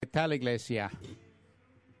tal, iglesia?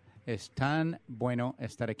 Es tan bueno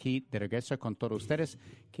estar aquí de regreso con todos ustedes.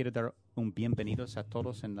 Quiero dar un bienvenidos a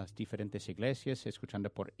todos en las diferentes iglesias, escuchando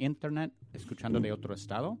por internet, escuchando de otro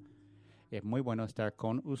estado. Es muy bueno estar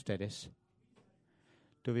con ustedes.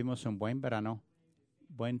 Tuvimos un buen verano,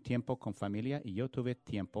 buen tiempo con familia, y yo tuve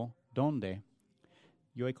tiempo donde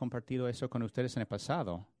yo he compartido eso con ustedes en el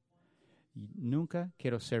pasado. Nunca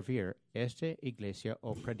quiero servir esta iglesia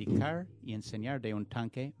o predicar y enseñar de un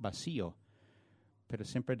tanque vacío, pero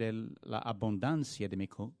siempre de la abundancia de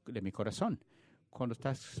mi corazón. Cuando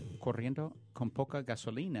estás corriendo con poca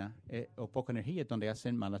gasolina o poca energía, donde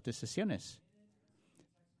hacen malas decisiones.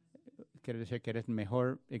 Quiero decir que eres la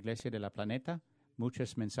mejor iglesia de la planeta.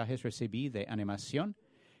 Muchos mensajes recibí de animación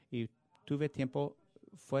y tuve tiempo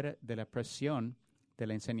fuera de la presión de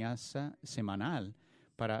la enseñanza semanal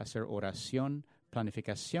para hacer oración,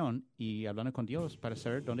 planificación y hablando con Dios para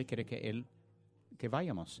saber dónde quiere que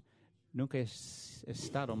vayamos. Nunca he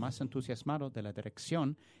estado más entusiasmado de la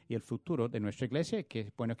dirección y el futuro de nuestra iglesia.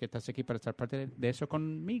 Qué bueno que estás aquí para estar parte de eso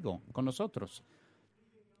conmigo, con nosotros.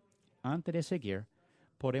 Antes de seguir,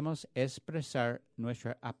 podemos expresar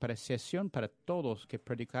nuestra apreciación para todos que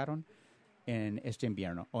predicaron en este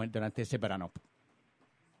invierno o durante este verano.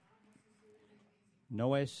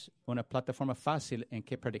 No es una plataforma fácil en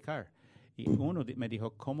que predicar. Y uno me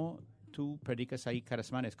dijo, ¿cómo tú predicas ahí cada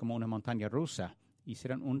semana? Es como una montaña rusa.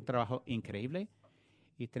 Hicieron un trabajo increíble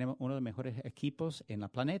y tenemos uno de los mejores equipos en la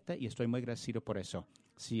planeta y estoy muy agradecido por eso.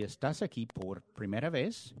 Si estás aquí por primera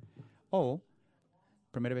vez o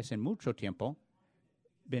primera vez en mucho tiempo,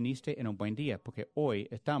 veniste en un buen día, porque hoy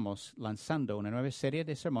estamos lanzando una nueva serie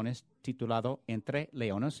de sermones titulado Entre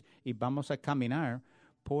Leones y vamos a caminar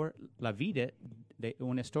por la vida de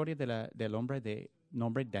una historia del hombre de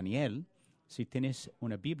nombre Daniel. Si tienes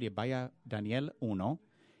una Biblia, vaya a Daniel 1.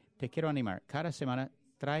 Te quiero animar. Cada semana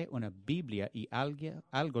trae una Biblia y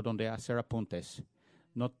algo donde hacer apuntes.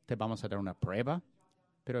 No te vamos a dar una prueba,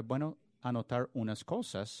 pero es bueno anotar unas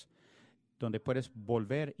cosas donde puedes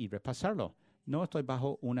volver y repasarlo. No estoy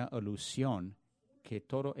bajo una ilusión que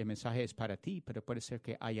todo el mensaje es para ti, pero puede ser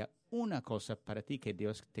que haya una cosa para ti que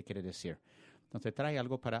Dios te quiere decir. Entonces trae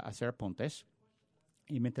algo para hacer apuntes.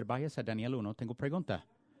 Y mientras vayas a Daniel 1, tengo pregunta.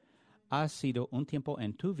 ¿Ha sido un tiempo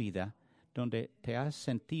en tu vida donde te has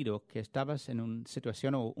sentido que estabas en una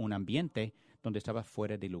situación o un ambiente donde estabas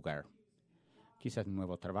fuera de lugar? Quizás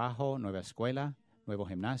nuevo trabajo, nueva escuela, nuevo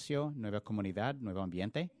gimnasio, nueva comunidad, nuevo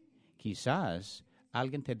ambiente. Quizás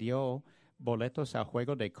alguien te dio boletos al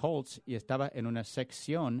juego de Colts y estaba en una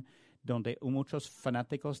sección donde muchos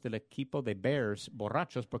fanáticos del equipo de Bears,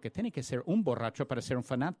 borrachos, porque tiene que ser un borracho para ser un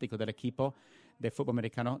fanático del equipo de fútbol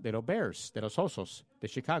americano de los Bears, de los Osos de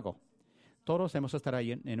Chicago. Todos hemos estado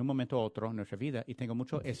ahí en un momento u otro en nuestra vida y tengo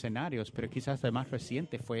muchos escenarios, pero quizás el más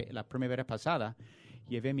reciente fue la primavera pasada.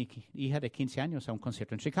 Llevé a mi hija de 15 años a un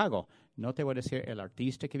concierto en Chicago. No te voy a decir el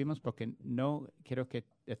artista que vimos porque no quiero que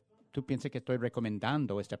tú pienses que estoy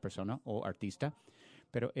recomendando a esta persona o artista,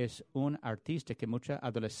 pero es un artista que muchas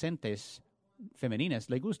adolescentes femeninas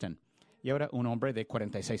le gustan. Y ahora un hombre de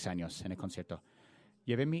 46 años en el concierto.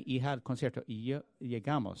 Llevé a mi hija al concierto y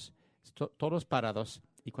llegamos, todos parados.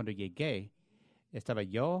 Y cuando llegué, estaba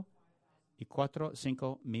yo y 4 o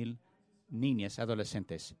 5 mil niñas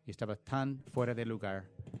adolescentes. Y estaba tan fuera de lugar.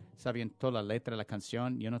 Sabían toda la letra de la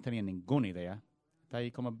canción. Yo no tenía ninguna idea. Estaba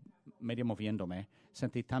ahí como medio moviéndome.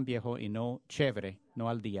 Sentí tan viejo y no chévere, no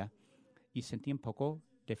al día. Y sentí un poco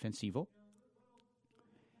defensivo.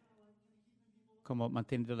 Como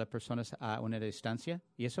manteniendo a las personas a una distancia.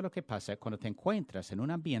 Y eso es lo que pasa cuando te encuentras en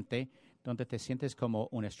un ambiente donde te sientes como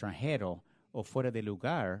un extranjero o fuera de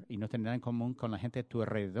lugar y no tener nada en común con la gente a tu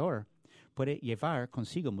alrededor, puede llevar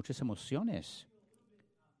consigo muchas emociones.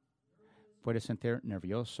 Puedes sentir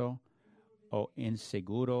nervioso o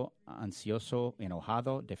inseguro, ansioso,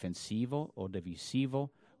 enojado, defensivo o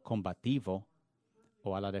divisivo, combativo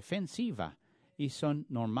o a la defensiva. Y son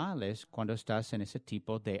normales cuando estás en ese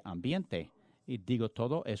tipo de ambiente. Y digo,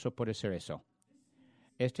 todo eso puede ser eso.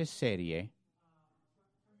 Esta serie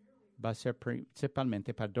va a ser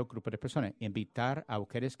principalmente para dos grupos de personas. Invitar a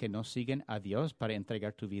aquellos que no siguen a Dios para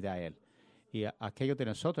entregar tu vida a Él. Y a aquellos de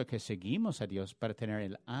nosotros que seguimos a Dios para tener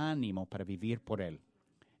el ánimo para vivir por Él.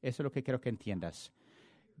 Eso es lo que quiero que entiendas.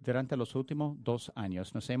 Durante los últimos 2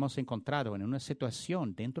 años nos hemos encontrado en una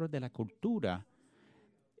situación dentro de la cultura,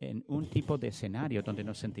 en un tipo de escenario donde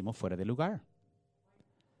nos sentimos fuera de lugar.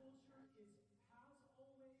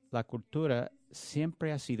 La cultura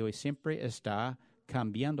siempre ha sido y siempre está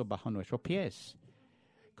cambiando bajo nuestros pies,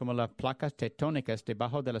 como las placas tectónicas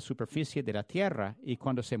debajo de la superficie de la Tierra, y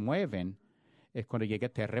cuando se mueven es cuando llega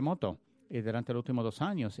el terremoto. Y durante los últimos 2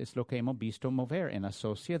 años es lo que hemos visto mover en la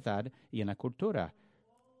sociedad y en la cultura,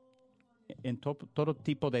 en todo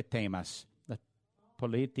tipo de temas. La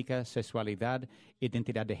política, sexualidad,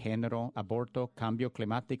 identidad de género, aborto, cambio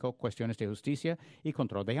climático, cuestiones de justicia y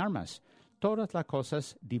control de armas. Todas las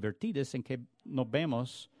cosas divertidas en que nos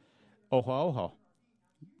vemos ojo a ojo.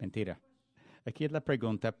 Mentira. Aquí es la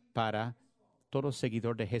pregunta para todo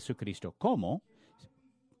seguidor de Jesucristo. ¿Cómo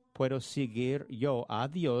puedo seguir yo a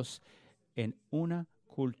Dios en una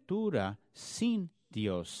cultura sin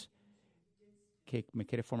Dios que me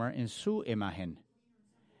quiere formar en su imagen?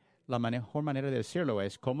 La mejor manera de decirlo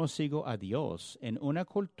es cómo sigo a Dios en una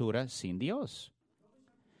cultura sin Dios.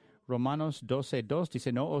 Romanos 12:2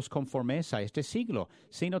 dice, no os conforméis a este siglo,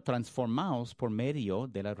 sino transformaos por medio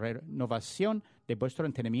de la renovación de vuestro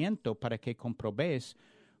entendimiento para que comprobéis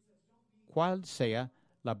cuál sea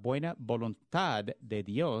la buena voluntad de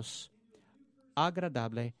Dios,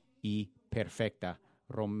 agradable y perfecta.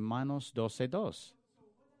 Romanos 12:2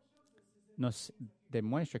 nos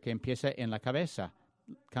demuestra que empieza en la cabeza,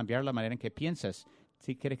 cambiar la manera en que piensas.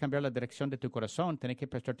 Si quieres cambiar la dirección de tu corazón, tienes que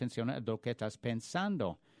prestar atención a lo que estás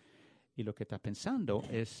pensando. Y lo que estás pensando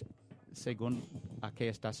es según a qué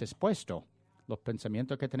estás expuesto. Los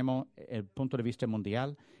pensamientos que tenemos, el punto de vista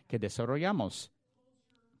mundial que desarrollamos.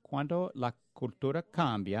 Cuando la cultura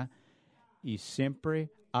cambia, y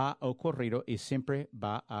siempre ha ocurrido y siempre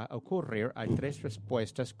va a ocurrir, hay 3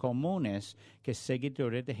 respuestas comunes que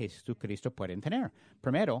seguidores de Jesucristo pueden tener.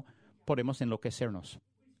 Primero, podemos enloquecernos,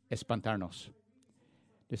 espantarnos.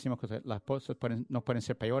 Decimos que las cosas no pueden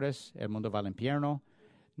ser peores, el mundo va al infierno,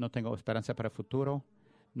 no tengo esperanza para el futuro,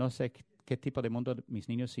 no sé qué tipo de mundo mis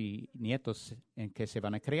niños y nietos en que se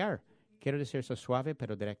van a criar. Quiero decir eso suave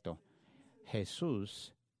pero directo.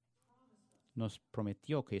 Jesús nos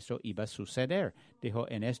prometió que eso iba a suceder. Dijo,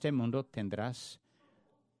 en este mundo tendrás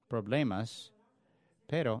problemas,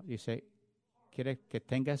 pero dice, quiere que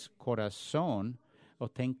tengas corazón o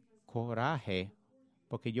ten coraje,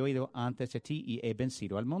 porque yo he ido antes de ti y he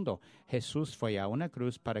vencido al mundo. Jesús fue a una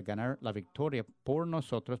cruz para ganar la victoria por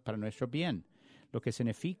nosotros, para nuestro bien. Lo que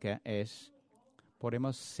significa es,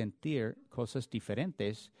 podemos sentir cosas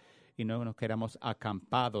diferentes y no nos quedamos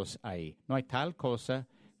acampados ahí. No hay tal cosa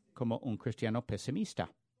como un cristiano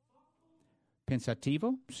pesimista.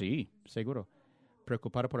 ¿Pensativo? Sí, seguro.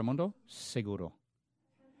 ¿Preocupado por el mundo? Seguro.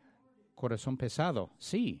 ¿Corazón pesado?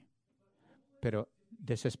 Sí. Pero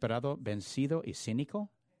 ¿desesperado, vencido y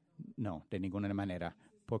cínico? No, de ninguna manera.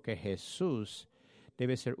 Porque Jesús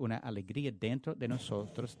debe ser una alegría dentro de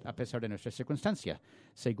nosotros a pesar de nuestras circunstancias.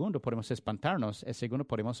 Segundo, podemos espantarnos. Segundo,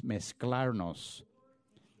 podemos mezclarnos.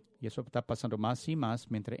 Y eso está pasando más y más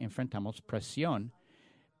mientras enfrentamos presión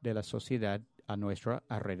de la sociedad a nuestro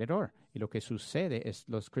alrededor. Y lo que sucede es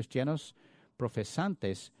los cristianos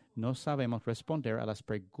profesantes no sabemos responder a las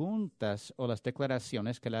preguntas o las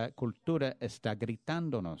declaraciones que la cultura está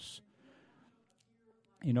gritándonos.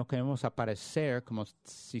 Y no queremos aparecer como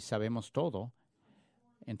si sabemos todo.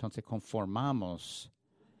 Entonces conformamos,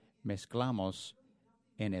 mezclamos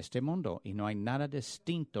en este mundo y no hay nada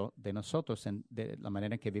distinto de nosotros de la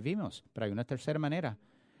manera en que vivimos. Pero hay una tercera manera.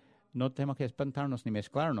 No tenemos que espantarnos ni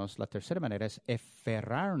mezclarnos. La tercera manera es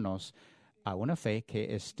aferrarnos a una fe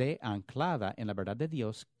que esté anclada en la verdad de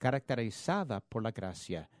Dios, caracterizada por la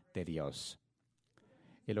gracia de Dios.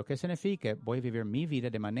 Y lo que significa, voy a vivir mi vida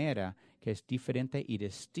de manera que es diferente y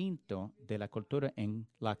distinto de la cultura en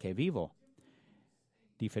la que vivo.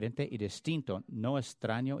 Diferente y distinto, no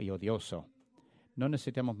extraño y odioso. No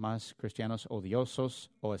necesitamos más cristianos odiosos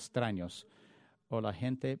o extraños, o la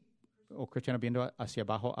gente o cristianos viendo hacia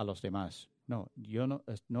abajo a los demás. No, yo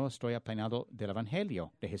no estoy apenado del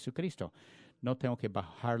Evangelio de Jesucristo. No tengo que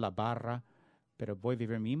bajar la barra, pero voy a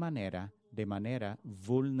vivir mi manera de manera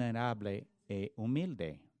vulnerable e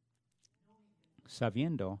humilde,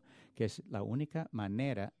 sabiendo que es la única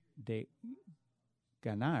manera de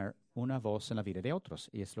ganar una voz en la vida de otros.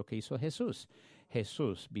 Y es lo que hizo Jesús.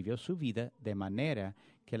 Jesús vivió su vida de manera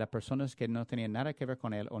que las personas que no tenían nada que ver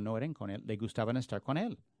con él o no eran con él, le gustaban estar con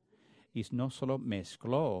él. Y no solo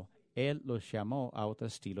mezcló, él los llamó a otro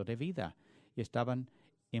estilo de vida. Y estaban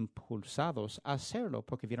impulsados a hacerlo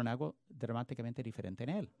porque vieron algo dramáticamente diferente en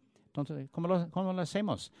él. Entonces, ¿cómo lo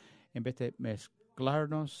hacemos? En vez de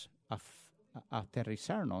mezclarnos,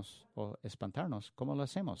 aterrizarnos o espantarnos, ¿cómo lo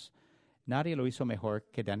hacemos? Nadie lo hizo mejor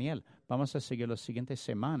que Daniel. Vamos a seguir las siguientes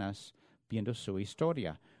semanas viendo su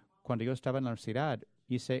historia. Cuando yo estaba en la universidad,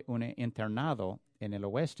 hice un internado en el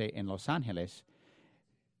oeste, en Los Ángeles.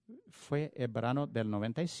 Fue el verano del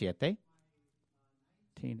 97.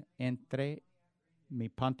 Entré mi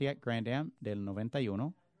Pontiac Grand Am del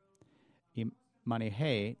 91 y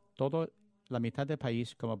manejé todo la mitad del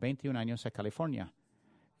país, como 21 años, a California.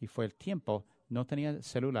 Y fue el tiempo, no tenía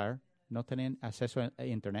celular, no tenían acceso a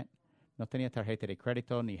Internet, no tenía tarjeta de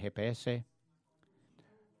crédito ni GPS.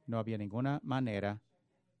 No había ninguna manera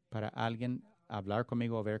para alguien hablar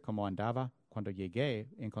conmigo o ver cómo andaba. Cuando llegué,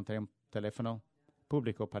 encontré un teléfono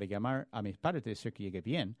público para llamar a mis padres y decir que llegué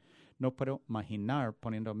bien. No puedo imaginar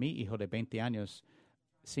poniendo a mi hijo de 20 años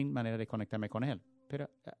sin manera de conectarme con él. Pero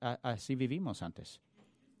así vivimos antes.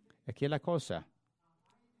 Aquí es la cosa.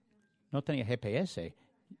 No tenía GPS.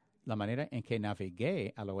 La manera en que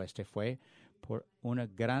navegué al oeste fue por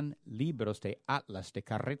unos gran libros de atlas de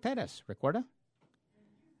carreteras, ¿recuerda?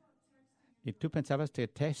 Y tú pensabas que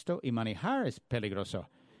texto y manejar es peligroso.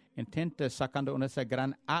 Intenta sacando un ese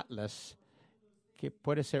gran atlas que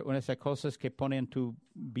puede ser una de esas cosas que ponen en tu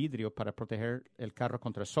vidrio para proteger el carro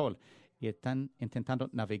contra el sol. Y están intentando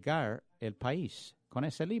navegar el país con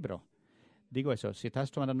ese libro. Digo eso, si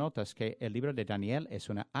estás tomando notas, que el libro de Daniel es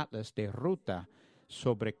una atlas de ruta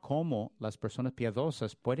sobre cómo las personas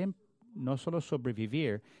piadosas pueden no solo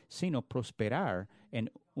sobrevivir, sino prosperar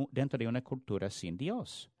dentro de una cultura sin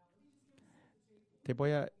Dios. Te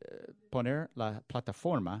voy a poner la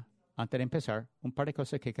plataforma, antes de empezar, un par de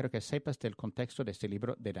cosas que quiero que sepas del contexto de este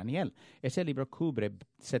libro de Daniel. Ese libro cubre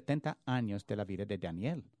 70 años de la vida de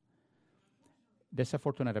Daniel.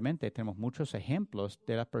 Desafortunadamente, tenemos muchos ejemplos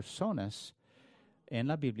de las personas en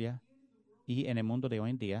la Biblia y en el mundo de hoy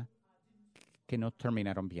en día que no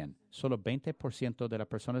terminaron bien. Solo 20% de las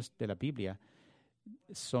personas de la Biblia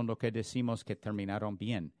son lo que decimos que terminaron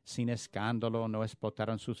bien, sin escándalo, no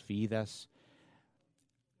explotaron sus vidas.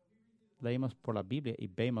 Leemos por la Biblia y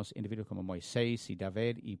vemos individuos como Moisés y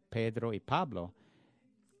David y Pedro y Pablo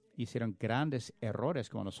hicieron grandes errores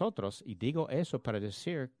como nosotros, y digo eso para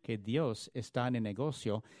decir que Dios está en el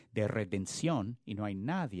negocio de redención y no hay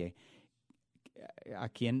nadie a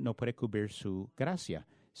quien no puede cubrir su gracia.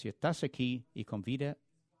 Si estás aquí y con vida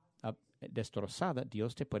destrozada,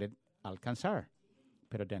 Dios te puede alcanzar.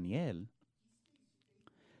 Pero Daniel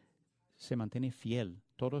se mantiene fiel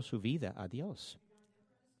toda su vida a Dios.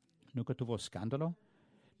 Nunca tuvo escándalo,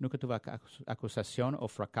 nunca tuvo acusación o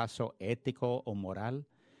fracaso ético o moral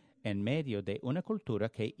en medio de una cultura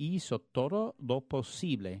que hizo todo lo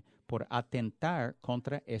posible por atentar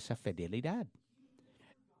contra esa fidelidad.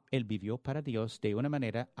 Él vivió para Dios de una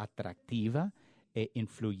manera atractiva e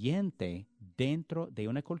influyente dentro de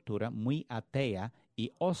una cultura muy atea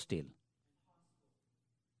y hostil.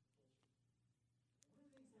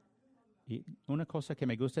 Y una cosa que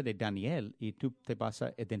me gusta de Daniel, y tú te vas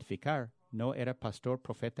a identificar, no era pastor,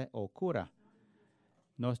 profeta o cura.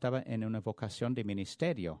 No estaba en una vocación de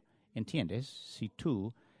ministerio. ¿Entiendes? Si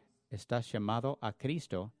tú estás llamado a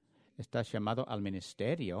Cristo, estás llamado al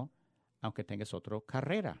ministerio, aunque tengas otra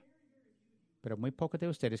carrera. Pero muy pocos de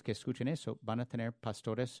ustedes que escuchen eso van a tener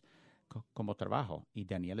pastores como trabajo. Y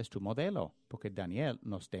Daniel es tu modelo, porque Daniel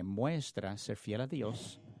nos demuestra ser fiel a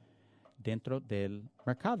Dios dentro del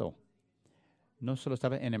mercado. No solo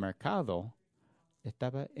estaba en el mercado,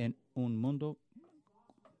 estaba en un mundo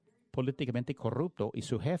políticamente corrupto, y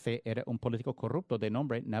su jefe era un político corrupto de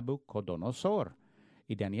nombre Nabucodonosor.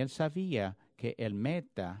 Y Daniel sabía que el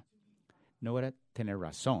meta no era tener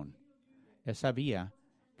razón. Él sabía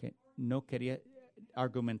que no quería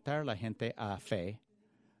argumentar a la gente a fe.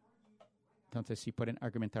 Entonces, si pueden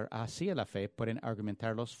argumentar hacia la fe, pueden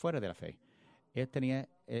argumentarlos fuera de la fe. Él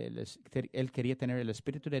quería tener el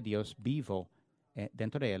Espíritu de Dios vivo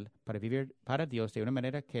dentro de él para vivir para Dios de una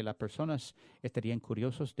manera que las personas estarían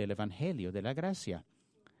curiosos del Evangelio, de la gracia.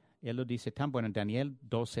 Él lo dice tan bueno en Daniel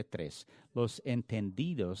 12:3. Los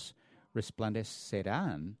entendidos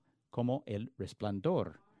resplandecerán como el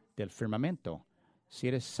resplandor del firmamento. Si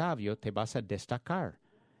eres sabio, te vas a destacar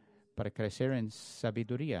para crecer en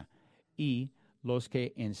sabiduría. Y los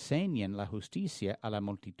que enseñan la justicia a la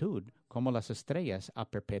multitud como las estrellas a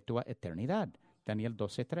perpetua eternidad. Daniel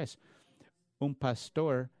 12:3. Un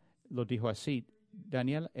pastor lo dijo así: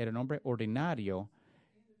 Daniel era un hombre ordinario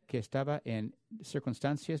que estaba en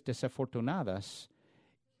circunstancias desafortunadas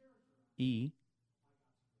y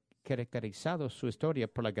caracterizado su historia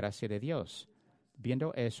por la gracia de Dios.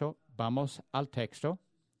 Viendo eso, vamos al texto,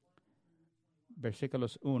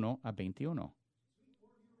 versículos 1 a 21.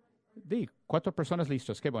 4 personas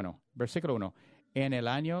listos, qué bueno. Versículo 1. En el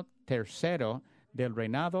año tercero del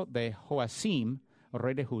reinado de Joacim,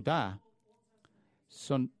 rey de Judá.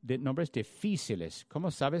 Son de nombres difíciles. ¿Cómo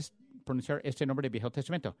sabes pronunciar este nombre del Viejo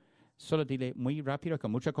Testamento? Solo dile muy rápido,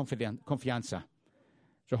 con mucha confianza.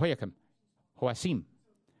 Jehoiakim, Joacim.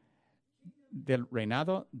 Del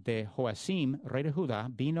reinado de Joacim, rey de Judá,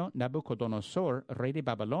 vino Nabucodonosor, rey de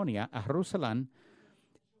Babilonia, a Jerusalén,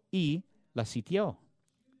 y la sitió.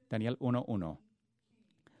 Daniel 1:1.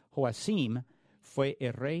 Joacim fue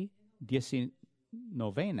el rey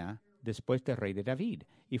 19 después del rey de David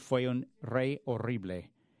y fue un rey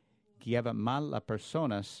horrible. Guiaba mal a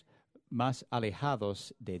personas más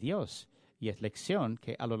alejados de Dios. Y es lección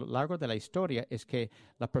que a lo largo de la historia es que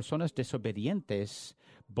las personas desobedientes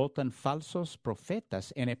votan falsos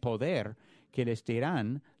profetas en el poder que les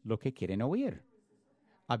dirán lo que quieren oír.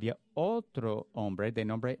 Había otro hombre de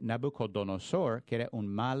nombre Nabucodonosor que era un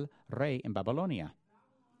mal rey en Babilonia.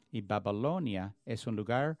 Y Babilonia es un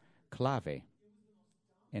lugar clave.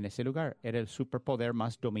 En ese lugar era el superpoder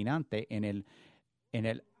más dominante en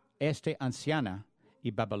el este anciana. Y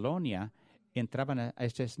Babilonia entraban a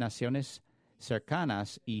estas naciones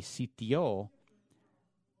cercanas y sitió,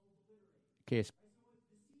 que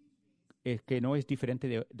no es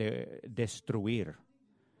diferente de destruir.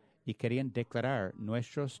 Y querían declarar,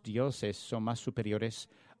 nuestros dioses son más superiores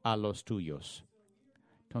a los tuyos.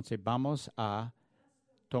 Entonces vamos a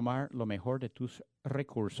tomar lo mejor de tus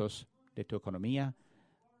recursos, de tu economía,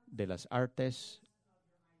 de las artes,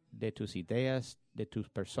 de tus ideas, de tus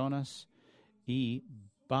personas, y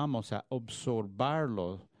vamos a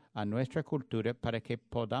absorberlo a nuestra cultura para que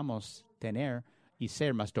podamos tener y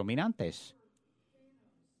ser más dominantes.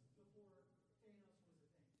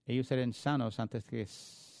 Ellos eran sanos antes que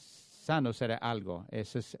sanos era algo.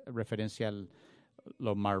 Eso es referencia a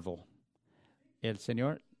lo Marvel. El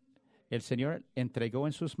Señor entregó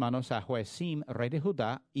en sus manos a Joacim, rey de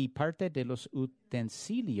Judá, y parte de los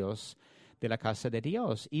utensilios de la casa de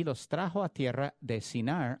Dios, y los trajo a tierra de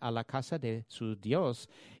Sinar a la casa de su Dios,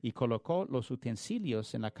 y colocó los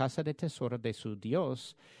utensilios en la casa de tesoro de su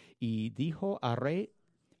Dios, y dijo al rey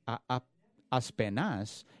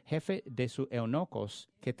Aspenaz, jefe de sus eunucos,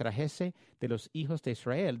 que trajese de los hijos de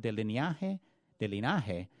Israel del linaje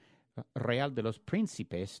real de los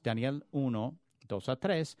príncipes. Daniel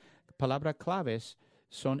 1:2-3, palabras claves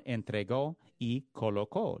son entregó y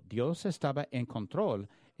colocó. Dios estaba en control.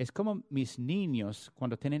 Es como mis niños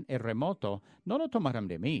cuando tienen el remoto, no lo tomaron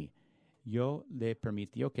de mí. Yo le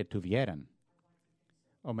permitió que tuvieran.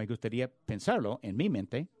 O me gustaría pensarlo en mi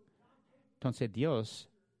mente. Entonces Dios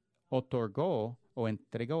otorgó o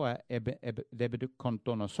entregó a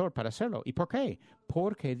Nabucodonosor para hacerlo. ¿Y por qué?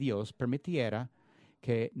 Porque Dios permitiera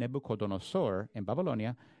que Nabucodonosor en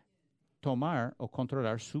Babilonia tomar o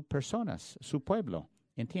controlar sus personas, su pueblo.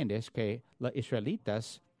 ¿Entiendes? Que los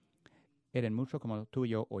israelitas eran mucho como tú y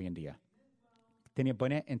yo hoy en día. Tenían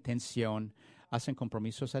buena intención, hacen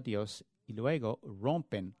compromisos a Dios y luego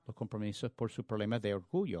rompen los compromisos por su problema de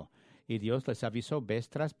orgullo. Y Dios les avisó vez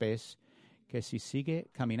tras vez que si sigue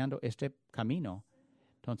caminando este camino,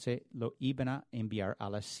 entonces lo iban a enviar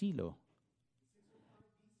al asilo.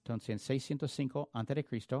 Entonces en 605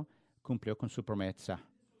 a.C. cumplió con su promesa.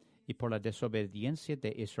 Y por la desobediencia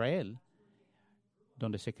de Israel,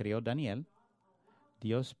 donde se crió Daniel,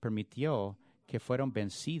 Dios permitió que fueran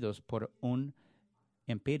vencidos por un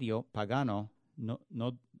imperio pagano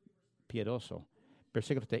no piadoso.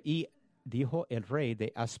 Versículo 3. Y dijo el rey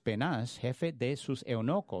de Aspenaz, jefe de sus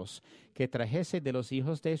eunucos, que trajese de los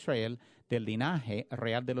hijos de Israel del linaje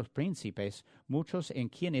real de los príncipes, muchos en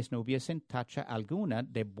quienes no hubiesen tacha alguna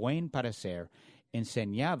de buen parecer,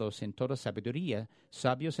 enseñados en toda sabiduría,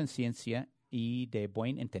 sabios en ciencia y de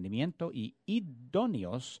buen entendimiento, y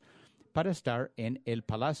idóneos para estar en el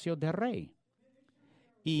palacio del rey,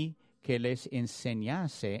 y que les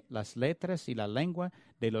enseñase las letras y la lengua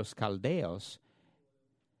de los caldeos,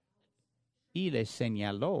 y les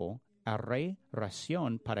señaló al rey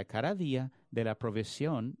ración para cada día de la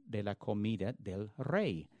provisión de la comida del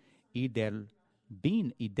rey, y del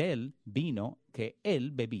vino que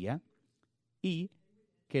él bebía, y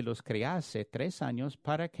que los criase 3 años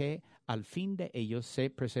para que al fin de ellos se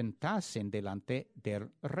presentasen delante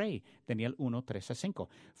del rey. Daniel 1:3-5.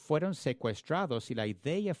 Fueron secuestrados y la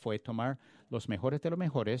idea fue tomar los mejores de los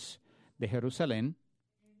mejores de Jerusalén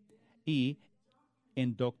y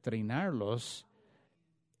endoctrinarlos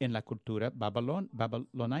en la cultura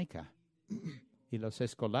babilónica. Y los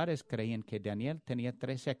escolares creían que Daniel tenía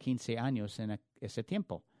 13 a 15 años en ese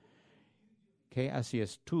tiempo. ¿Qué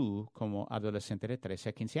hacías tú como adolescente de 13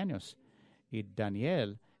 a 15 años? Y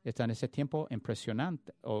Daniel está en ese tiempo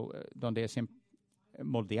impresionante, donde es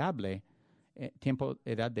moldeable, tiempo,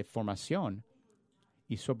 edad de formación,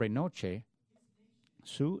 y sobre noche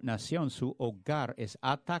su nación, su hogar es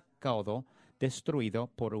atacado, destruido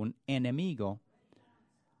por un enemigo,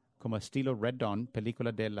 como estilo Red Dawn,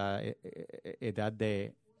 película de la edad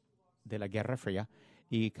de la Guerra Fría,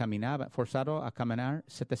 y forzado a caminar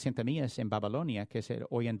 700 millas en Babilonia, que es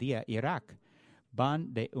hoy en día Irak.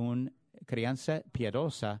 Van de una crianza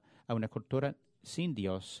piadosa a una cultura sin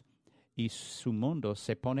Dios y su mundo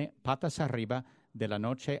se pone patas arriba de la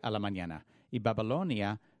noche a la mañana. Y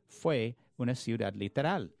Babilonia fue una ciudad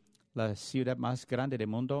literal, la ciudad más grande del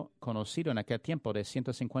mundo conocido en aquel tiempo, de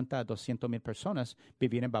 150 a 200,000 personas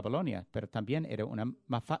vivían en Babilonia, pero también era una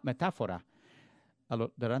metáfora.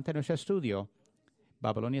 Durante nuestro estudio,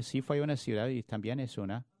 Babilonia sí fue una ciudad y también es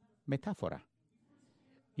una metáfora.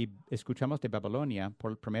 Y escuchamos de Babilonia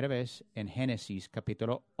por primera vez en Génesis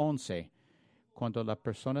capítulo 11, cuando las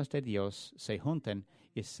personas de Dios se juntan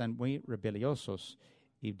y están muy rebeliosos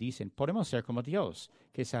y dicen, podemos ser como Dios,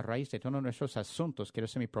 que es a raíz de todos nuestros asuntos, quiero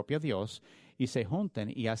ser mi propio Dios, y se juntan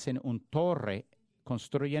y hacen una torre,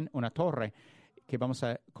 construyen una torre que vamos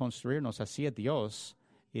a construirnos hacia Dios,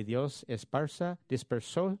 y Dios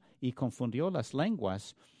dispersó y confundió las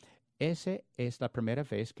lenguas. Esa es la primera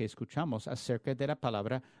vez que escuchamos acerca de la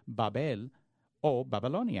palabra Babel o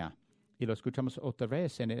Babilonia. Y lo escuchamos otra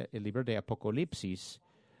vez en el libro de Apocalipsis,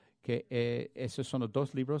 que esos son los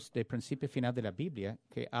dos libros de principio y final de la Biblia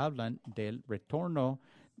que hablan del retorno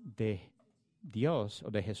de Dios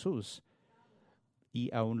o de Jesús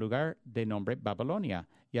y a un lugar de nombre Babilonia.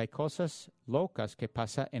 Y hay cosas locas que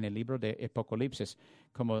pasan en el libro de Apocalipsis,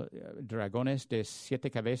 como dragones de 7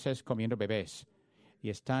 cabezas comiendo bebés. Y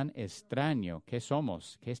es tan extraño. ¿Qué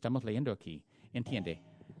somos? ¿Qué estamos leyendo aquí? Entiende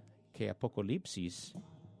que Apocalipsis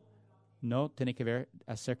no tiene que ver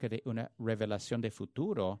acerca de una revelación de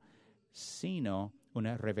futuro, sino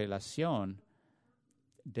una revelación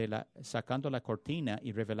sacando la cortina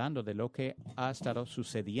y revelando de lo que ha estado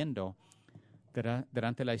sucediendo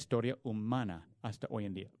durante la historia humana hasta hoy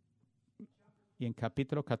en día. Y en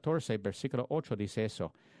capítulo 14, versículo 8 dice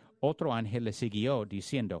eso. Otro ángel le siguió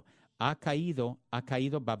diciendo, ha caído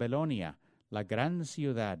Babilonia, la gran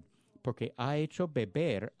ciudad, porque ha hecho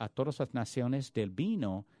beber a todas las naciones del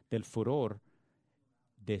vino del furor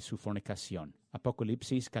de su fornicación.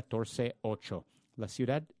 Apocalipsis 14, 8. La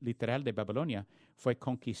ciudad literal de Babilonia fue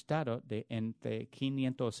conquistada de entre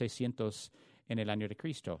 500 o 600 en el año de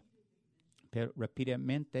Cristo, pero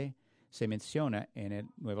rápidamente se menciona en el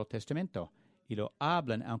Nuevo Testamento y lo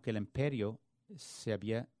hablan aunque el imperio se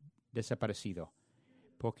había desaparecido,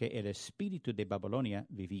 porque el espíritu de Babilonia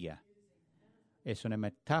vivía. Es una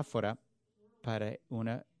metáfora para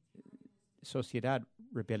una sociedad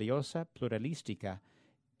rebeliosa, pluralística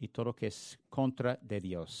y todo lo que es contra de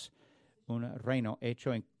Dios. Un reino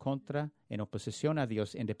hecho en oposición a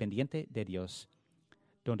Dios, independiente de Dios,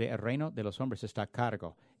 donde el reino de los hombres está a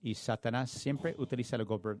cargo. Y Satanás siempre utiliza los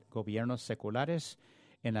gobiernos seculares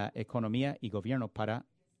en la economía y gobierno para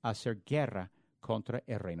hacer guerra contra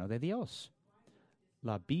el reino de Dios.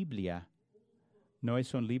 La Biblia no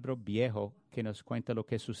es un libro viejo que nos cuenta lo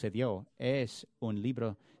que sucedió. Es un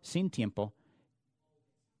libro sin tiempo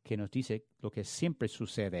que nos dice lo que siempre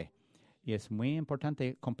sucede. Y es muy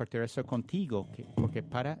importante compartir eso contigo, porque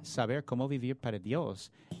para saber cómo vivir para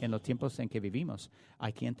Dios en los tiempos en que vivimos,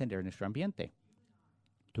 hay que entender nuestro ambiente.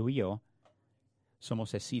 Tú y yo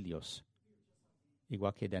somos exilios,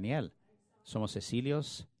 igual que Daniel. Somos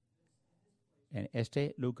exilios en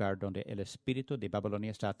este lugar donde el espíritu de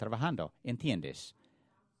Babilonia está trabajando. ¿Entiendes?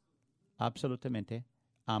 Absolutamente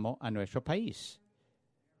amo a nuestro país.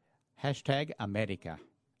 #América.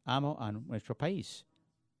 Amo a nuestro país.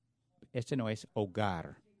 Este no es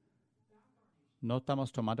hogar. No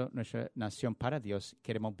estamos tomando nuestra nación para Dios.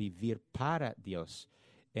 Queremos vivir para Dios,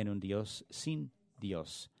 en un Dios sin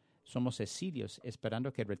Dios. Somos exilios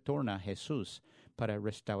esperando que retorne Jesús para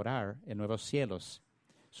restaurar el nuevos cielos.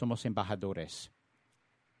 Somos embajadores.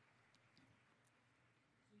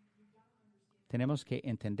 Tenemos que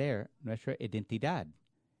entender nuestra identidad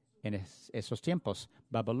en esos tiempos.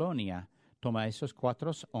 Babilonia toma a esos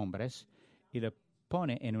 4 hombres y le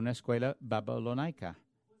pone en una escuela babilónica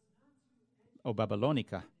o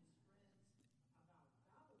babilónica.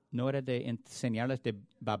 No era de enseñarles de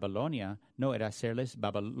Babilonia, no era hacerles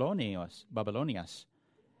babilonias.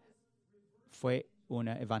 Fue un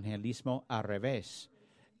evangelismo al revés.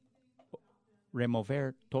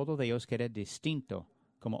 Remover todo de ellos que era distinto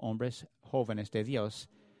como hombres jóvenes de Dios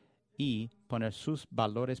y poner sus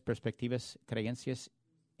valores, perspectivas, creencias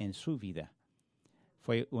en su vida.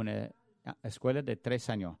 Fue una escuela de 3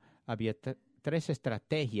 años. Había 3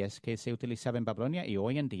 estrategias que se utilizaban en Babilonia y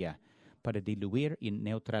hoy en día para diluir y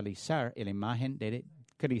neutralizar la imagen de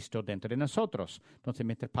Cristo dentro de nosotros. Entonces,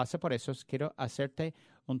 mientras pasa por eso, quiero hacerte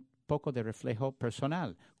un poco de reflejo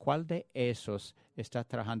personal. ¿Cuál de esos está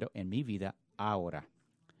trabajando en mi vida ahora?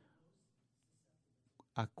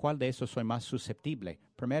 ¿A cuál de esos soy más susceptible?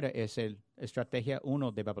 Primero es estrategia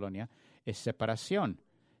 1 de Babilonia, es separación.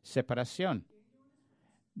 Separación.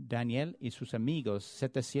 Daniel y sus amigos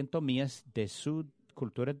 700 millas de su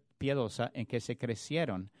cultura piadosa en que se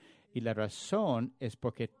crecieron. Y la razón es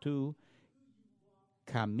porque tú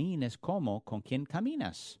camines como con quien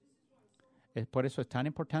caminas. Por eso es tan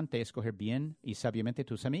importante escoger bien y sabiamente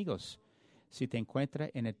tus amigos. Si te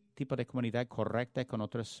encuentras en el tipo de comunidad correcta con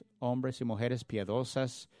otros hombres y mujeres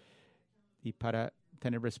piadosas y para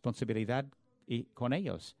tener responsabilidad con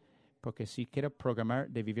ellos. Porque si quiero programar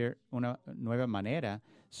de vivir una nueva manera,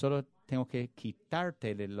 solo tengo que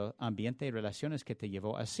quitarte de los ambientes y relaciones que te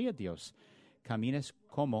llevó hacia Dios. Camines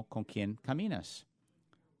como con quien caminas.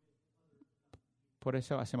 Por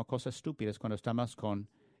eso hacemos cosas estúpidas cuando estamos con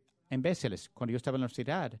imbéciles. Cuando yo estaba en la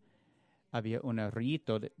universidad, había un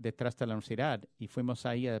río detrás de la universidad y fuimos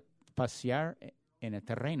ahí a pasear en el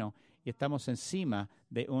terreno y estamos encima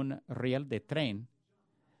de un riel de tren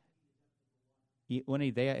y una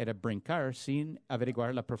idea era brincar sin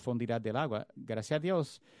averiguar la profundidad del agua. Gracias a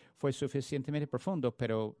Dios fue suficientemente profundo,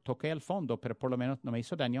 pero toqué al fondo, pero por lo menos no me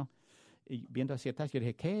hizo daño. Y viendo hacia atrás, yo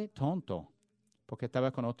dije, qué tonto, porque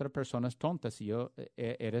estaba con otras personas tontas y yo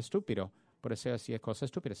era estúpido. Por eso hacía cosas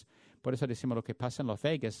estúpidas. Por eso decimos lo que pasa en Las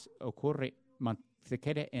Vegas ocurre, se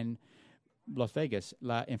queda en Las Vegas.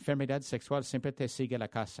 La enfermedad sexual siempre te sigue a la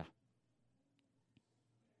casa.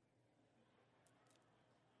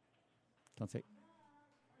 Entonces,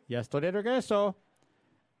 ya estoy de regreso.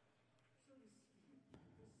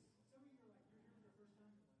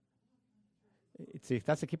 Si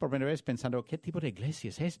estás aquí por primera vez pensando, ¿qué tipo de iglesia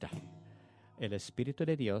es esta? El Espíritu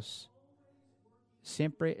de Dios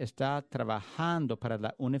siempre está trabajando para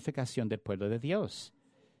la unificación del pueblo de Dios.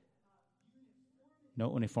 No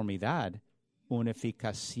uniformidad,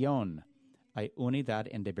 unificación. Hay unidad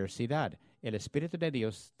en diversidad. El Espíritu de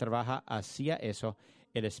Dios trabaja hacia eso.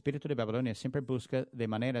 El espíritu de Babilonia siempre busca de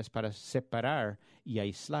maneras para separar y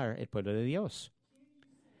aislar el pueblo de Dios.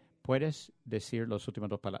 Puedes decir los últimos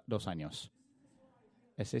 2 años.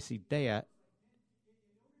 Esa es idea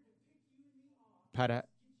para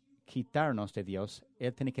quitarnos de Dios.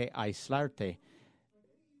 Él tiene que aislarte.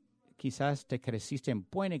 Quizás te creciste en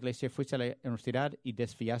buena iglesia, fuiste a la universidad y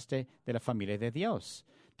desviaste de la familia de Dios.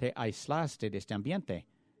 Te aislaste de este ambiente.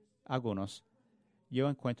 Algunos. Yo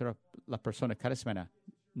encuentro a las personas cada semana.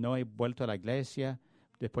 No he vuelto a la iglesia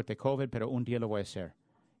después de COVID, pero un día lo voy a hacer.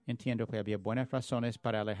 Entiendo que había buenas razones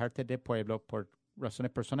para alejarte del pueblo por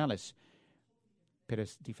razones personales, pero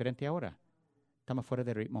es diferente ahora. Estamos fuera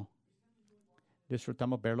de ritmo.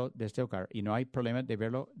 Disfrutamos verlo desde el hogar y no hay problema de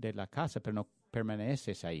verlo de la casa, pero no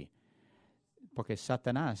permaneces ahí. Porque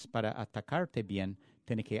Satanás, para atacarte bien,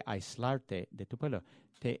 tiene que aislarte de tu pueblo.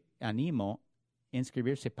 Te animo a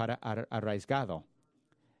inscribirse para arraigado.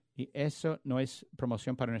 Y eso no es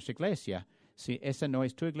promoción para nuestra iglesia. Si esa no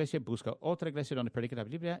es tu iglesia, busca otra iglesia donde predica la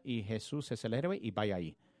Biblia y Jesús es el héroe y vaya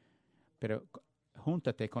ahí. Pero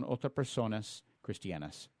júntate con otras personas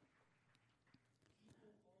cristianas.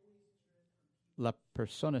 Las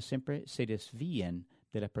personas siempre se desvían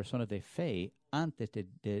de la persona de fe antes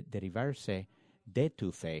de derivarse de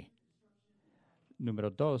tu fe.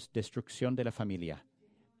 Número 2, destrucción de la familia.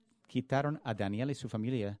 Quitaron a Daniel y su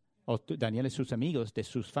familia, Daniel y sus amigos de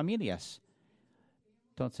sus familias.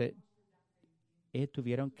 Entonces,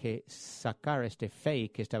 tuvieron que sacar este fe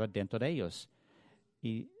que estaba dentro de ellos.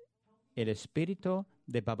 Y el espíritu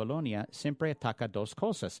de Babilonia siempre ataca 2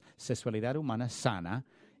 cosas: sexualidad humana sana,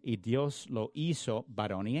 y Dios lo hizo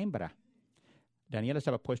varón y hembra. Daniel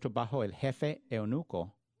estaba puesto bajo el jefe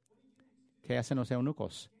eunuco. ¿Qué hacen los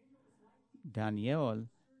eunucos? Daniel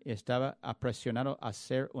estaba presionado a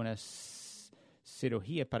hacer una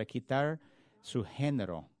cirugía para quitar su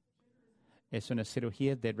género. Es una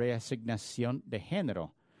cirugía de reasignación de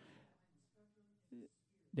género.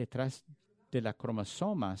 Detrás de las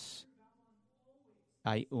cromosomas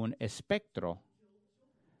hay un espectro.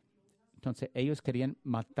 Entonces ellos querían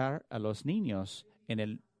matar a los niños. En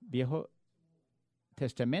el Viejo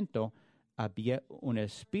Testamento había un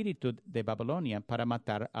espíritu de Babilonia para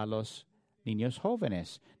matar a los niños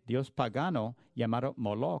jóvenes. Dios pagano llamado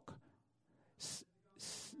Moloch.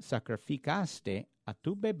 Sacrificaste a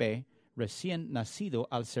tu bebé recién nacido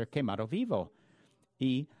al ser quemado vivo.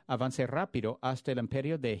 Y avancé rápido hasta el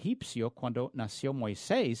imperio de Egipcio. Cuando nació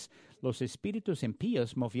Moisés, los espíritus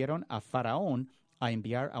impíos movieron a Faraón a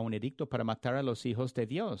enviar a un edicto para matar a los hijos de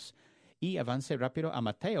Dios. Y avance rápido a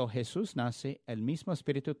Mateo, Jesús nace, el mismo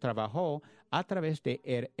espíritu trabajó a través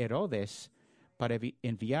de Herodes para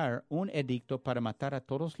enviar un edicto para matar a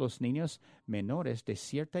todos los niños menores de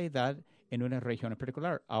cierta edad en una región en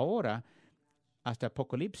particular. Ahora, hasta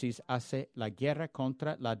Apocalipsis, hace la guerra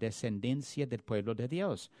contra la descendencia del pueblo de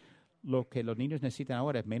Dios. Lo que los niños necesitan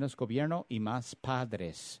ahora es menos gobierno y más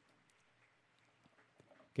padres.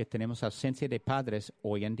 Que tenemos ausencia de padres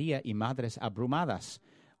hoy en día y madres abrumadas.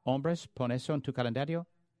 Hombres, pon eso en tu calendario.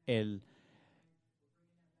 El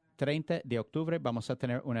 30 de octubre vamos a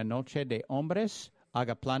tener una noche de hombres.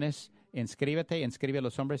 Haga planes, inscribe a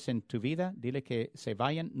los hombres en tu vida. Dile que se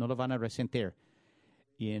vayan, no lo van a resentir.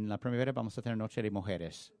 Y en la primavera vamos a tener noche de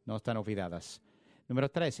mujeres. No están olvidadas. Número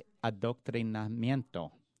 3,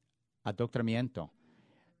 adoctrinamiento.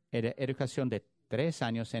 Educación de 3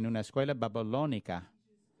 años en una escuela babilónica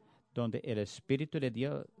donde el Espíritu de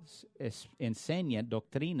Dios enseña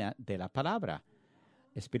doctrina de la palabra.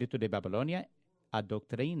 Espíritu de Babilonia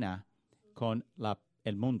adoctrina con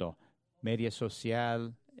el mundo, media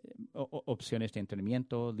social, opciones de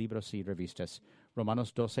entretenimiento, libros y revistas.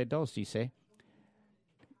 Romanos 12:2 dice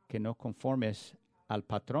que no conformes al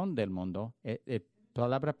patrón del mundo. La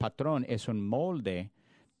palabra patrón es un molde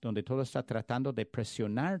donde todo está tratando de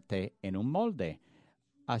presionarte en un molde.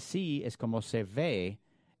 Así es como se ve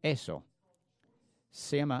eso.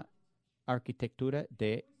 Se llama arquitectura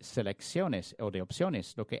de selecciones o de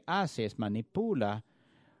opciones. Lo que hace es manipula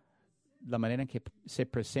la manera en que se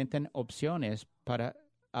presentan opciones para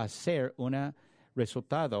hacer un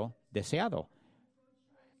resultado deseado.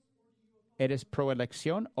 ¿Eres pro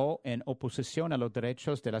elección o en oposición a los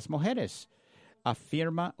derechos de las mujeres?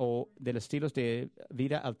 Afirma o de los estilos de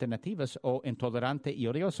vida alternativos o intolerante y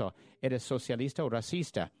odioso. ¿Eres socialista o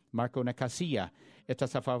racista? Marca una casilla.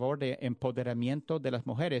 ¿Estás a favor de empoderamiento de las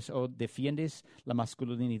mujeres o defiendes la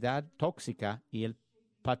masculinidad tóxica y el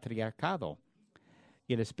patriarcado?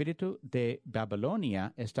 Y el espíritu de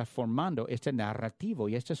Babilonia está formando este narrativo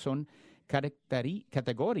y estas son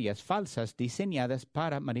categorías falsas diseñadas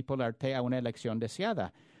para manipularte a una elección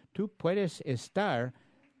deseada. Tú puedes estar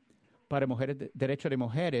para mujeres, derecho de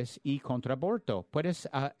mujeres y contra aborto. Puedes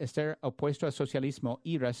estar opuesto al socialismo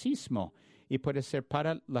y racismo. Y puedes ser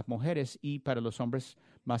para las mujeres y para los hombres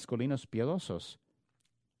masculinos piadosos.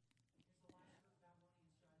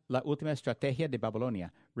 La última estrategia de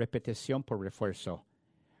Babilonia, repetición por refuerzo.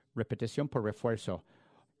 Repetición por refuerzo.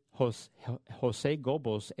 José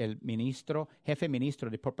Goebbels, el jefe ministro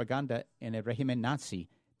de propaganda en el régimen nazi,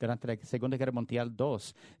 durante la Segunda Guerra Mundial II,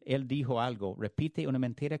 él dijo algo: repite una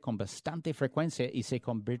mentira con bastante frecuencia y se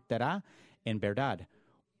convertirá en verdad.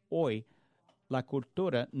 Hoy, la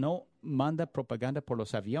cultura no manda propaganda por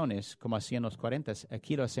los aviones como hacían en los 40.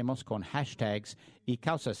 Aquí lo hacemos con hashtags y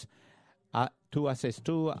causas. Tú haces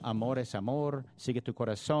tú, amor es amor, sigue tu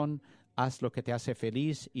corazón, haz lo que te hace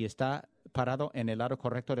feliz y está parado en el lado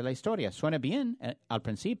correcto de la historia. Suena bien al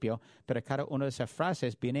principio, pero cada una de esas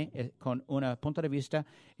frases viene con un punto de vista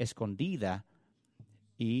escondida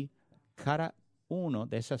y cada una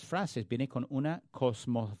de esas frases viene con una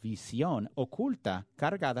cosmovisión oculta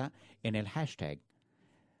cargada en el hashtag.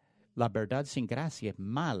 La verdad sin gracia es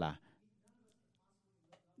mala.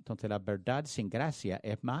 Entonces la verdad sin gracia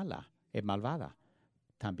es mala, es malvada.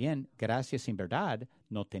 También gracia sin verdad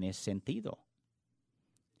no tiene sentido.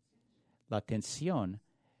 La tensión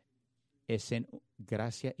es en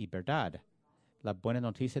gracia y verdad. La buena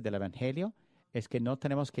noticia del Evangelio es que no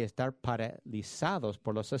tenemos que estar paralizados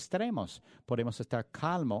por los extremos. Podemos estar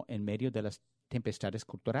calmos en medio de las tempestades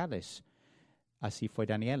culturales. Así fue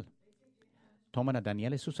Daniel. Toman a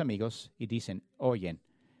Daniel y sus amigos y dicen: oye,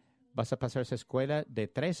 vas a pasar esa escuela de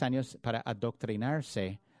 3 años para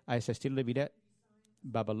adoctrinarse a ese estilo de vida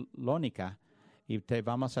babilónica y te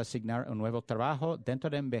vamos a asignar un nuevo trabajo dentro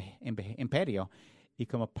del imperio. Y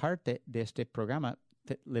como parte de este programa,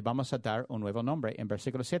 le vamos a dar un nuevo nombre. En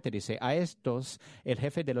versículo 7 dice: a estos el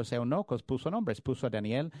jefe de los eunucos puso nombres. Puso a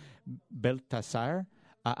Daniel, Beltasar,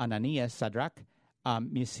 a Ananías, Sadrach, a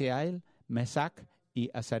Misael, Mesac y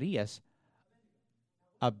Azarías,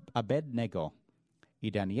 a Abednego. Y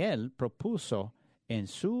Daniel propuso en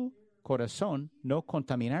su corazón no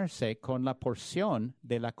contaminarse con la porción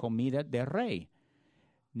de la comida del rey,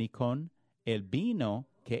 ni con el vino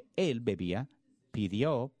que él bebía.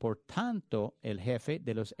 Pidió, por tanto, el jefe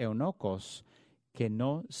de los eunucos que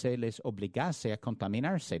no se les obligase a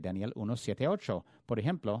contaminarse. Daniel 1:7-8. Por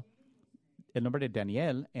ejemplo, el nombre de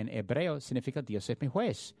Daniel en hebreo significa Dios es mi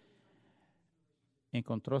juez.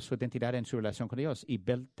 Encontró su identidad en su relación con Dios. Y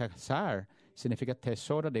Beltasar significa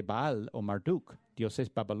tesoro de Baal o Marduk,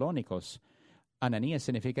 dioses babilónicos. Ananías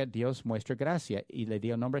significa Dios muestra gracia, y le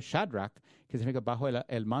dio el nombre Shadrach, que significa bajo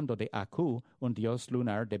el mando de Aku, un dios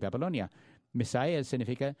lunar de Babilonia. Misael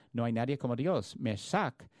significa no hay nadie como Dios.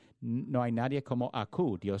 Mesac, no hay nadie como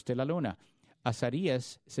Aku, dios de la luna.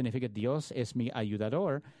 Azarías significa Dios es mi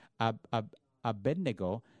ayudador.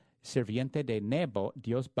 Abednego, sirviente de Nebo,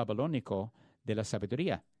 dios babilónico de la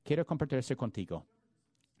sabiduría. quiero compartir eso contigo.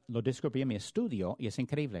 Lo descubrí en mi estudio y es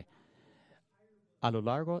increíble. A lo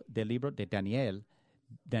largo del libro de Daniel,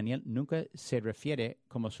 Daniel nunca se refiere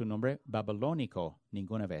como su nombre babilónico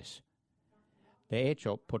ninguna vez. De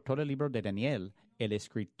hecho, por todo el libro de Daniel, el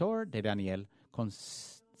escritor de Daniel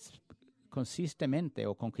consistentemente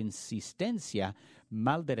o con consistencia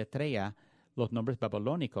mal deletrea los nombres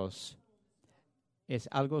babilónicos. Es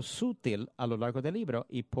algo sutil a lo largo del libro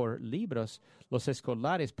y por libros los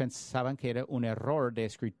escolares pensaban que era un error de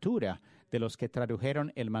escritura de los que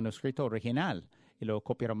tradujeron el manuscrito original y lo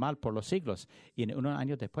copiaron mal por los siglos. Y unos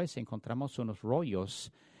años después encontramos unos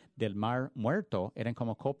rollos del Mar Muerto, eran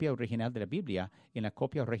como copia original de la Biblia. En la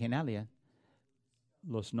copia original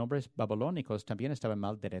los nombres babilónicos también estaban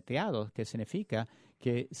mal deletreados, que significa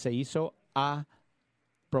que se hizo a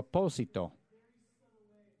propósito.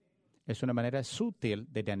 Es una manera sutil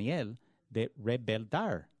de Daniel de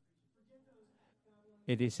rebeldar.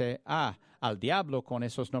 Y dice, al diablo con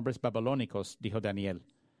esos nombres babilónicos, dijo Daniel.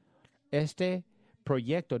 Este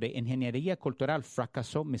proyecto de ingeniería cultural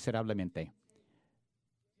fracasó miserablemente.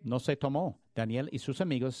 No se tomó. Daniel y sus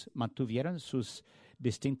amigos mantuvieron sus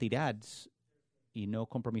distintividades y no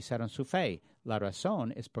compromisaron su fe. La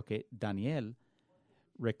razón es porque Daniel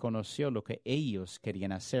reconoció lo que ellos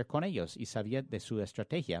querían hacer con ellos y sabía de su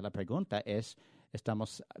estrategia. La pregunta es,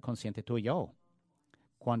 ¿estamos conscientes tú y yo?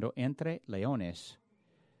 Cuando entre leones,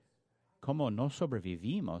 ¿cómo no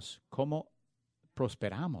sobrevivimos? ¿Cómo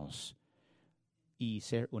prosperamos? Y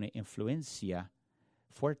ser una influencia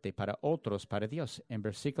fuerte para otros, para Dios. En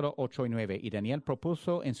versículo 8 y 9, y Daniel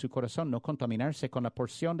propuso en su corazón no contaminarse con la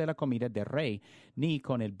porción de la comida del rey, ni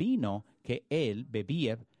con el vino que él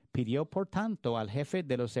bebía. Pidió, por tanto, al jefe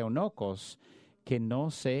de los eunucos que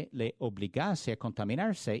no se le obligase a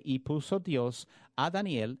contaminarse, y puso Dios a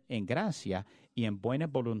Daniel en gracia y en buena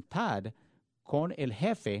voluntad con el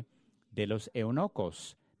jefe de los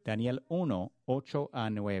eunucos. Daniel 1, 8 a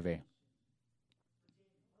 9.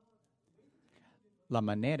 La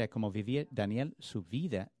manera como vivía Daniel su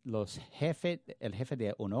vida, el jefe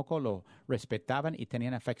de eunuco lo respetaban y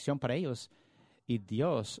tenían afección para ellos, y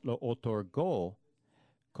Dios lo otorgó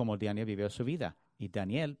como Daniel vivió su vida. Y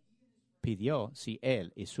Daniel pidió si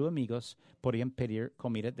él y sus amigos podían pedir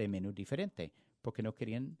comida de menú diferente, porque no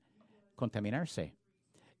querían contaminarse.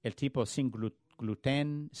 El tipo sin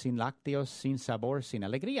gluten, sin lácteos, sin sabor, sin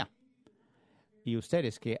alegría. Y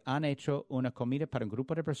ustedes que han hecho una comida para un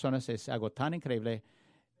grupo de personas es algo tan increíble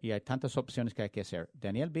y hay tantas opciones que hay que hacer.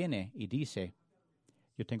 Daniel viene y dice,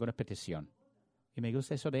 yo tengo una petición. Y me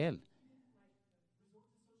gusta eso de él.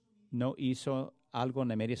 No hizo algo en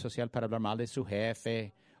la media social para hablar mal de su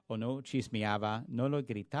jefe o no chismeaba, no lo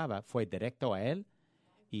gritaba. Fue directo a él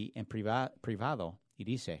y en privado y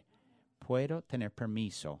dice, ¿puedo tener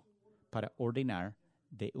permiso para ordenar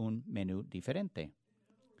de un menú diferente?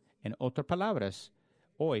 En otras palabras,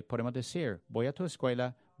 hoy podemos decir, voy a tu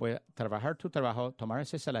escuela, voy a trabajar tu trabajo, tomar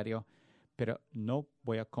ese salario, pero no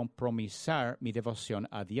voy a compromisar mi devoción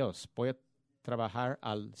a Dios. Voy a trabajar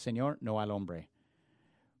al Señor, no al hombre.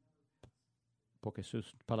 Porque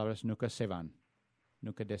sus palabras nunca se van,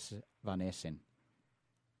 nunca desvanecen.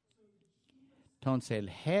 Entonces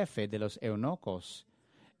el jefe de los eunucos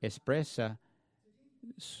expresa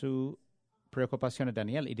su preocupación a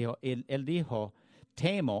Daniel y dijo, él dijo,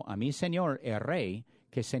 temo a mi señor el rey,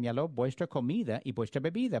 que señaló vuestra comida y vuestra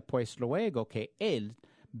bebida, pues luego que él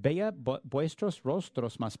vea vuestros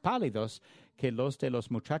rostros más pálidos que los de los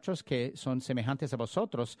muchachos que son semejantes a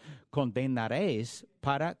vosotros, condenaréis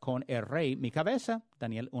para con el rey mi cabeza.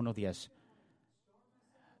 Daniel 1:10.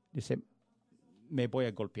 Dice, me voy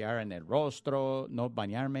a golpear en el rostro, no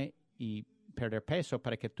bañarme y perder peso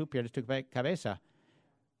para que tú pierdas tu cabeza.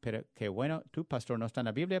 Pero que bueno, tu pastor no está en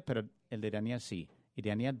la Biblia, pero el de Daniel sí. Y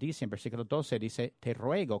Daniel dice en versículo 12, dice, te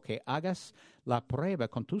ruego que hagas la prueba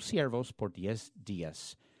con tus siervos por 10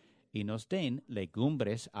 días y nos den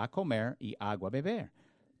legumbres a comer y agua a beber.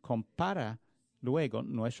 Compara luego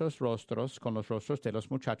nuestros rostros con los rostros de los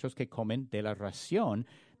muchachos que comen de la ración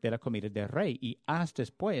de la comida del rey y haz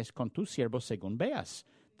después con tus siervos según veas.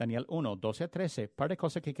 Daniel 1, 12 a 13. Par de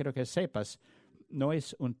cosas que quiero que sepas. No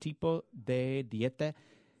es un tipo de dieta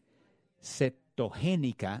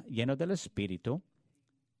cetogénica lleno del espíritu.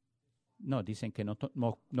 No, dicen que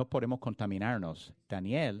no podemos contaminarnos.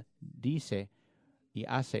 Daniel dice y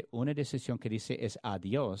hace una decisión que dice es a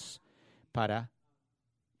Dios para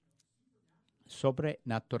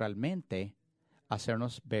sobrenaturalmente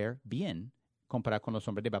hacernos ver bien comparado con los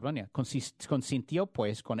hombres de Babilonia. Consintió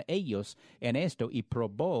pues con ellos en esto y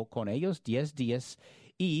probó con ellos 10 días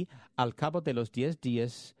y al cabo de los 10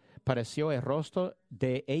 días pareció el rostro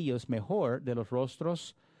de ellos mejor de los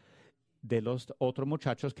rostros de los otros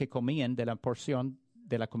muchachos que comían de la porción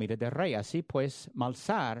de la comida del rey. Así pues,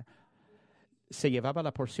 Malsar se llevaba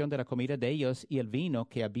la porción de la comida de ellos y el vino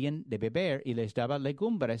que habían de beber y les daba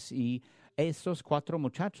legumbres. Y estos 4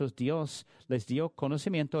 muchachos Dios les dio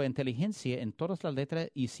conocimiento e inteligencia en todas las letras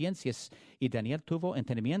y ciencias, y Daniel tuvo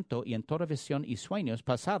entendimiento y en toda visión y sueños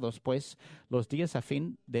pasados, pues los días a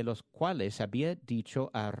fin de los cuales había dicho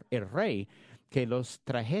al rey que los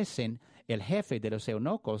trajesen. El jefe de los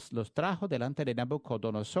eunucos los trajo delante de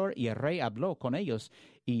Nabucodonosor, y el rey habló con ellos,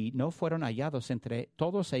 y no fueron hallados entre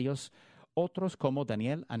todos ellos otros como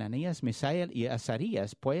Daniel, Ananías, Misael y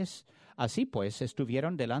Azarías, pues así pues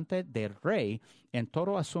estuvieron delante del rey en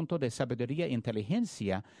todo asunto de sabiduría e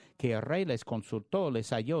inteligencia que el rey les consultó,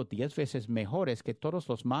 les halló 10 veces mejores que todos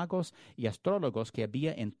los magos y astrólogos que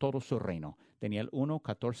había en todo su reino. Daniel 1,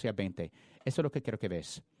 14 a 20. Eso es lo que quiero que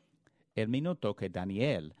ves. El minuto que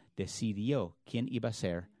Daniel decidió quién iba a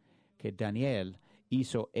ser, que Daniel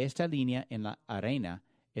hizo esta línea en la arena,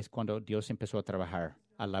 es cuando Dios empezó a trabajar,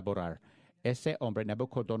 a laborar. Ese hombre,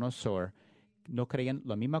 Nabucodonosor, no creían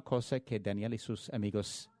la misma cosa que Daniel y sus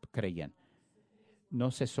amigos creían. No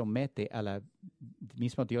se somete al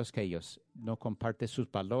mismo Dios que ellos. No comparte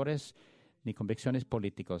sus valores ni convicciones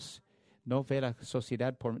políticos. No ve la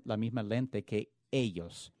sociedad por la misma lente que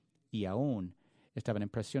ellos. Y aún estaban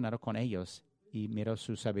impresionados con ellos. Y miró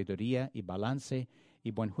su sabiduría y balance y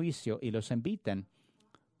buen juicio, y los invitan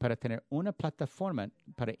para tener una plataforma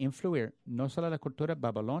para influir no solo en la cultura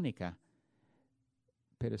babilónica,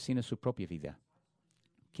 pero sino su propia vida.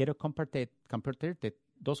 Quiero compartirte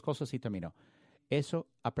 2 cosas y termino. Eso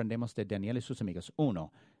aprendemos de Daniel y sus amigos.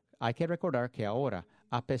 1, hay que recordar que ahora,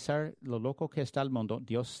 a pesar de lo loco que está el mundo,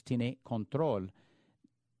 Dios tiene control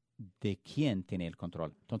de quién tiene el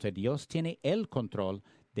control. Entonces, Dios tiene el control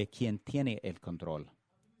de quien tiene el control.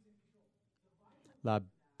 La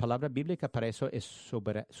palabra bíblica para eso es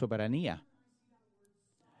soberanía.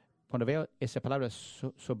 Cuando veo esa palabra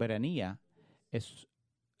soberanía, es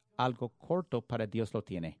algo corto para Dios lo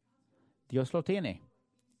tiene. Dios lo tiene.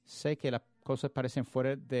 Sé que las cosas parecen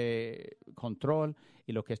fuera de control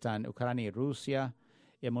y lo que está en Ucrania y Rusia,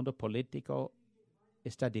 el mundo político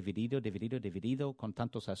está dividido con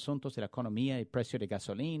tantos asuntos de la economía, el precio de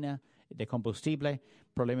gasolina, de combustible,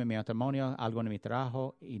 problema en mi matrimonio, algo en mi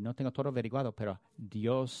trabajo, y no tengo todo averiguado, pero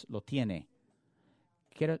Dios lo tiene.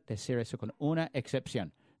 Quiero decir eso con una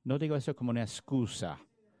excepción. No digo eso como una excusa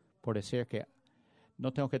por decir que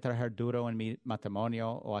no tengo que trabajar duro en mi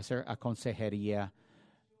matrimonio o hacer consejería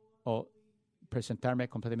o presentarme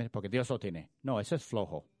completamente porque Dios lo tiene. No, eso es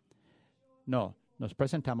flojo. No, nos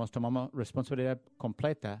presentamos, tomamos responsabilidad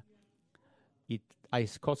completa y hay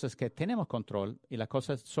cosas que tenemos control y las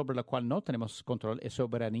cosas sobre las cuales no tenemos control es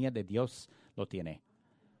soberanía de Dios lo tiene.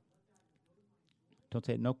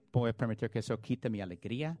 Entonces no puedo permitir que eso quite mi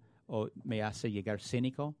alegría o me hace llegar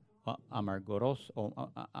cínico o amargoso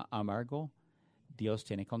o amargo. Dios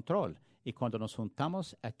tiene control. Y cuando nos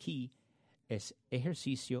juntamos aquí, es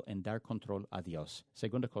ejercicio en dar control a Dios.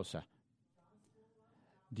 Segunda cosa,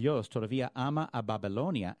 Dios todavía ama a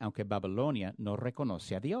Babilonia, aunque Babilonia no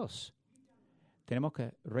reconoce a Dios. Tenemos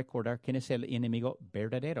que recordar quién es el enemigo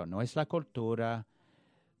verdadero. No es la cultura,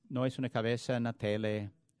 no es una cabeza en la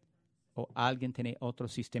tele, o alguien tiene otro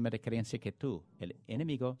sistema de creencia que tú. El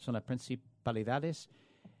enemigo son las principalidades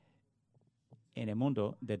en el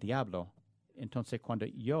mundo del diablo. Entonces, cuando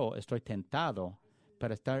yo estoy tentado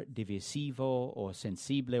para estar divisivo o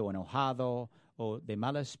sensible o enojado o de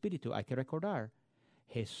mal espíritu, hay que recordar,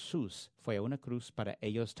 Jesús fue a una cruz para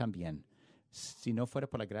ellos también. Si no fuera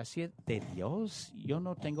por la gracia de Dios, yo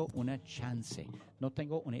no tengo una chance, no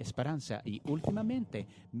tengo una esperanza. Y últimamente,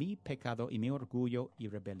 mi pecado y mi orgullo y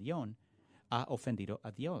rebelión ha ofendido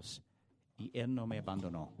a Dios. Y Él no me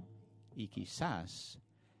abandonó. Y quizás,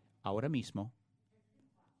 ahora mismo,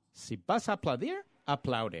 si vas a aplaudir,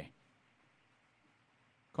 aplaude.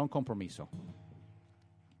 Con compromiso.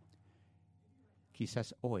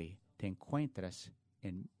 Quizás hoy te encuentras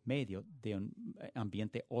en medio de un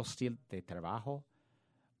ambiente hostil de trabajo,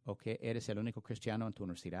 o que eres el único cristiano en tu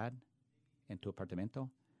universidad, en tu apartamento,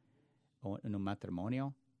 o en un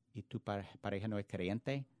matrimonio, y tu pareja no es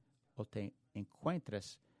creyente, o te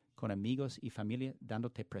encuentras con amigos y familia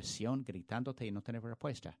dándote presión, gritándote y no tener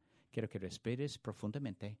respuesta. Quiero que respires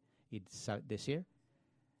profundamente y decir,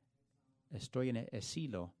 estoy en el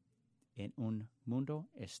asilo en un mundo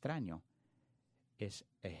extraño. Es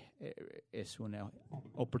una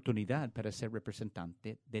oportunidad para ser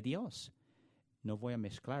representante de Dios. No voy a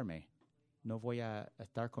mezclarme, no voy a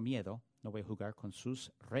estar con miedo, no voy a jugar con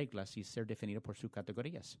sus reglas y ser definido por sus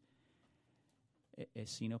categorías,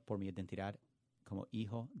 sino por mi identidad como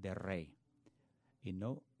hijo de rey. Y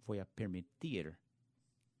no voy a permitir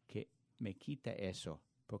que me quite eso,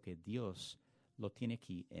 porque Dios lo tiene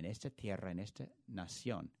aquí, en esta tierra, en esta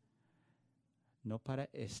nación, no para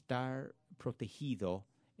estar protegido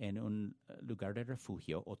en un lugar de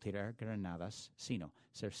refugio o tirar granadas, sino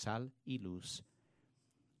ser sal y luz,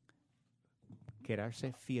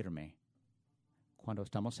 quedarse firme cuando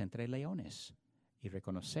estamos entre leones y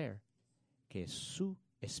reconocer que es su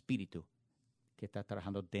espíritu que está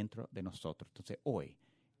trabajando dentro de nosotros. Entonces, hoy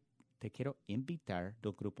te quiero invitar a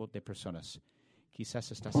un grupo de personas.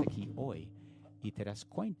 Quizás estás aquí hoy y te das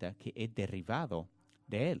cuenta que he derivado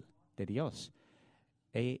de Él, de Dios.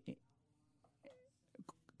 He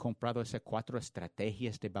comprado esas 4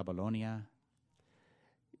 estrategias de Babilonia,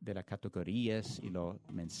 de las categorías y los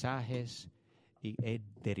mensajes, y he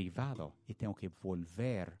derivado y tengo que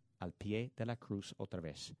volver al pie de la cruz otra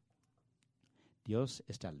vez. Dios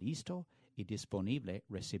está listo y disponible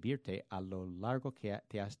a recibirte a lo largo que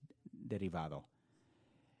te has derivado.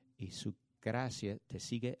 Y su gracia te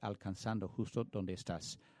sigue alcanzando justo donde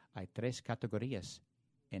estás. Hay 3 categorías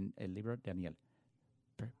en el libro de Daniel.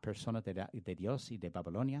 Personas de Dios y de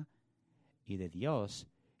Babilonia, y de Dios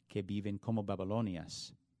que viven como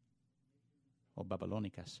babilonias o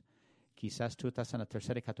babilónicas. Quizás tú estás en la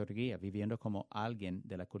tercera categoría, viviendo como alguien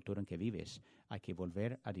de la cultura en que vives. Hay que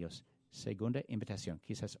volver a Dios. Segunda invitación.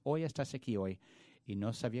 Quizás hoy estás aquí hoy y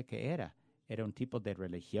no sabía qué era. Era un tipo de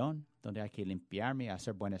religión donde hay que limpiarme,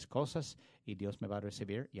 hacer buenas cosas y Dios me va a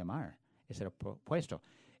recibir y amar. Ese era el propuesto.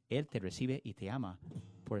 Él te recibe y te ama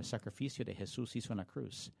por el sacrificio de Jesús hizo en la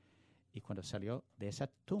cruz. Y cuando salió de esa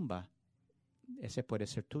tumba, esa puede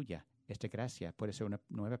ser tuya. Esta gracia puede ser una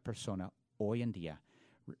nueva persona hoy en día.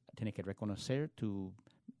 Tienes que reconocer tu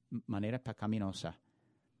manera pecaminosa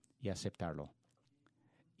y aceptarlo.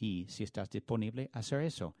 Y si estás disponible a hacer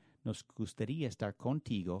eso, nos gustaría estar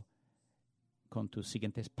contigo con tus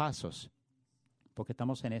siguientes pasos, porque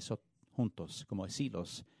estamos en eso juntos, como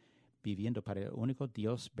asilos, viviendo para el único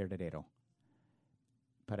Dios verdadero.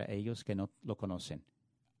 Para ellos que no lo conocen,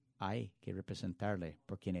 hay que representarle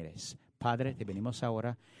por quien eres. Padre, te venimos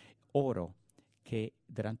ahora, oro que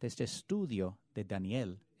durante este estudio de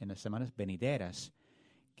Daniel en las semanas venideras,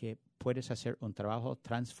 que puedes hacer un trabajo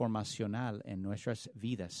transformacional en nuestras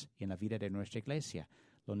vidas y en la vida de nuestra iglesia.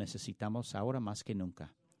 Lo necesitamos ahora más que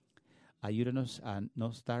nunca. Ayúdanos a no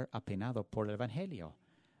estar apenados por el Evangelio,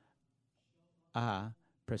 a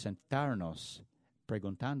presentarnos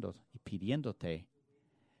preguntando y pidiéndote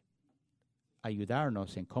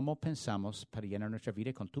ayudarnos en cómo pensamos para llenar nuestra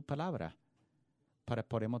vida con tu palabra, para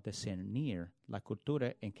podemos discernir la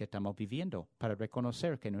cultura en que estamos viviendo, para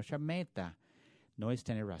reconocer que nuestra meta no es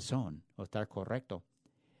tener razón o estar correcto,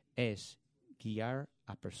 es guiar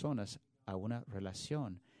a personas a una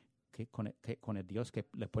relación con el Dios que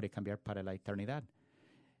le puede cambiar para la eternidad.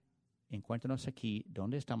 Encuéntranos aquí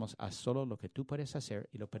donde estamos, haz solo lo que tú puedes hacer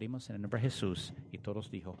y lo pedimos en el nombre de Jesús. Y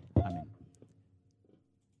todos dijo, amén.